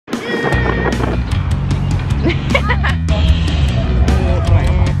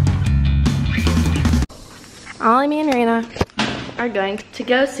Ollie, me and Raina are going to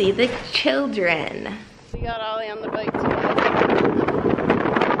go see the children. We got Ollie on the bike today.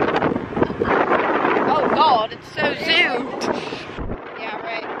 Oh God, it's so zoomed. Yeah,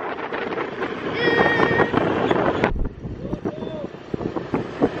 right.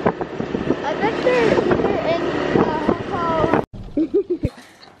 I bet they're either in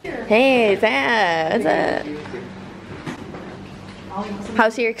Hey, Zaz, what's up?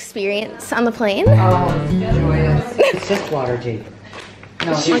 How's your experience on the plane? Oh, it's joyous. It's just water, Jake.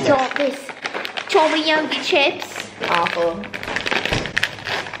 No, it's What's all this? Chobi yogi chips. Awful.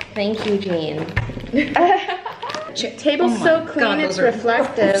 Thank you, Jane. Table's so clean, God, it's those are-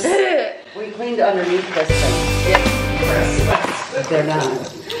 reflective. We cleaned underneath this thing. Yeah. But they're not.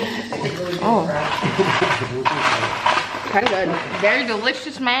 Oh. Kind of good. Very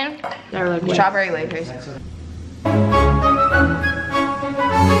delicious, man. They're like strawberry wafers.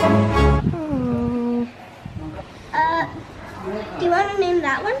 Do you want to name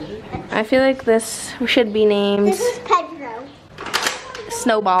that one? I feel like this should be named This is Pedro.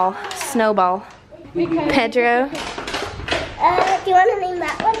 Snowball. Snowball. Pedro. Do you want to name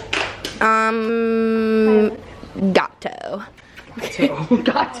that one? Gato.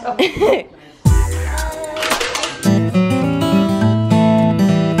 Gato.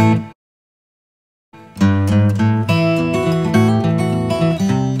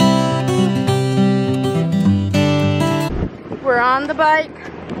 We're on the bike.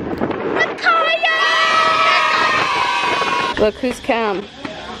 Look who's come.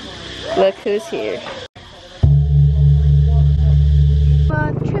 Look who's here.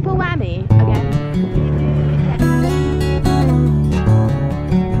 Triple whammy again.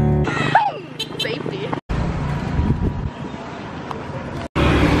 Safety.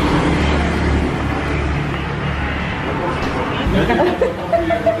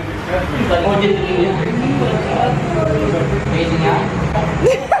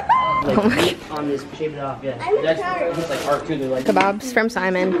 Oh my. On this, shave it off, yeah. I'm That's sorry. it's like art too. They're like Kebabs from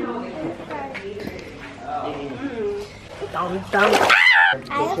Simon. dum.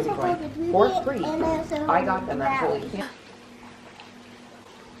 I also hold the movie For free. and I also I got them actually.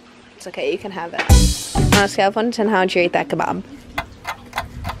 It's okay, you can have it. On a scale of 1 to 10, how would you rate that kebab?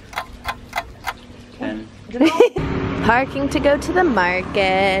 10. Parking to go to the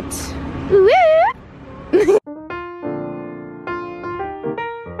market. Woo!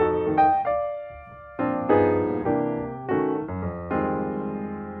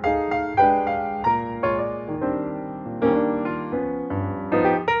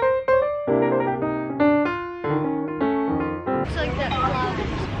 It's like that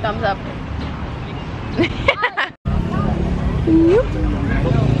vlog. Thumbs up.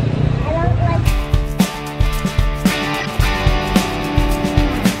 I don't like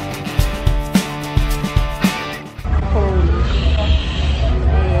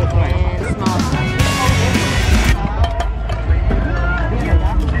And small.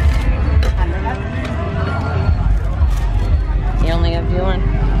 You only have to do one.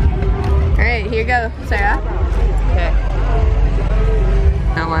 Alright, here you go, Sarah. Okay.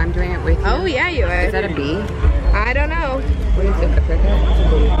 Oh, I'm doing it with you. Oh yeah, you Is are. that a bee? I don't know. What is it? A cricket?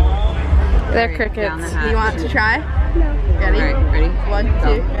 They're Alright, crickets. down the hatch. You want to try? no. Ready? Alright, ready? 1,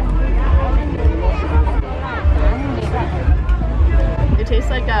 Go. 2. It tastes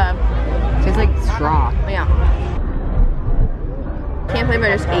like a, Tastes like straw. yeah. Can't believe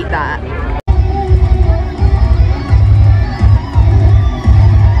I just ate that.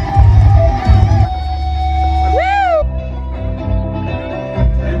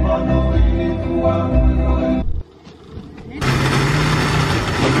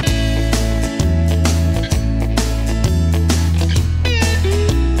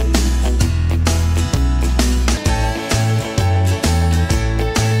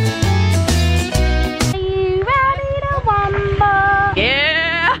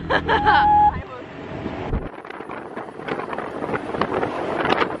 Yeah!